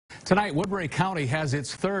Tonight, Woodbury County has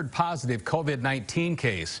its third positive COVID-19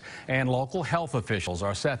 case, and local health officials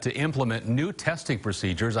are set to implement new testing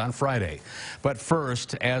procedures on Friday. But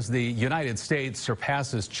first, as the United States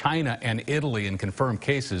surpasses China and Italy in confirmed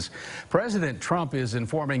cases, President Trump is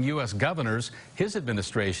informing U.S. governors his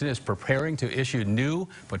administration is preparing to issue new,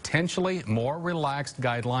 potentially more relaxed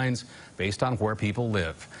guidelines based on where people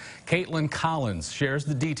live. Caitlin Collins shares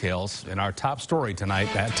the details in our top story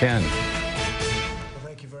tonight at 10.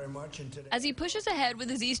 As he pushes ahead with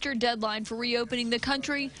his Easter deadline for reopening the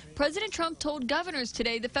country, President Trump told governors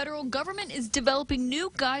today the federal government is developing new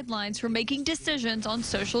guidelines for making decisions on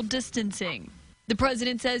social distancing. The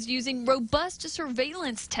president says using robust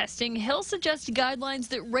surveillance testing, he'll suggest guidelines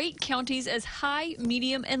that rate counties as high,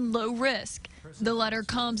 medium, and low risk. The letter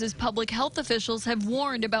comes as public health officials have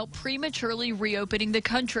warned about prematurely reopening the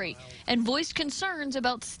country and voiced concerns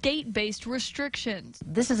about state-based restrictions.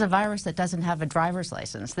 This is a virus that doesn't have a driver's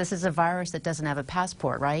license. This is a virus that doesn't have a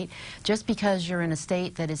passport, right? Just because you're in a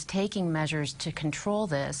state that is taking measures to control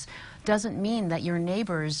this doesn't mean that your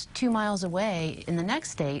neighbors 2 miles away in the next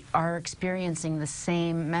state are experiencing the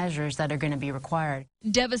same measures that are going to be required.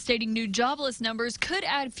 Devastating new jobless numbers could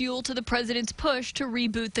add fuel to the president's push to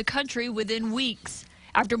reboot the country within weeks.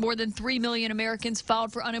 After more than 3 million Americans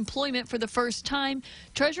filed for unemployment for the first time,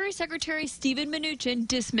 Treasury Secretary Steven Mnuchin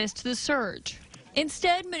dismissed the surge.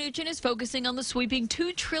 Instead, Mnuchin is focusing on the sweeping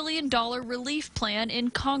 $2 trillion relief plan in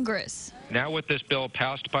Congress. Now with this bill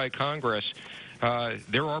passed by Congress,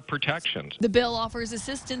 there are protections. The bill offers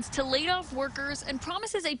assistance to laid-off workers and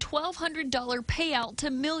promises a $1,200 payout to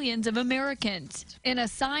millions of Americans. In a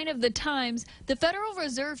sign of the times, the Federal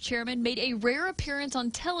Reserve Chairman made a rare appearance on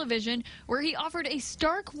television where he offered a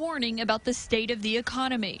stark warning about the state of the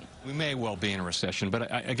economy. We may well be in a recession, but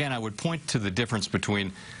again, I would point to the difference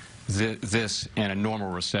between this and a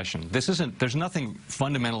normal recession. There's nothing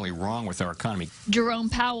fundamentally wrong with our economy. Jerome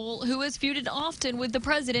Powell, who is feuded often with the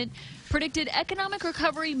president, predicted economic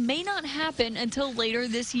recovery may not happen until later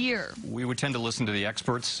this year. We would tend to listen to the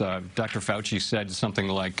experts. Dr. Fauci said something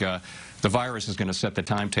like the virus is going to set the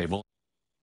timetable.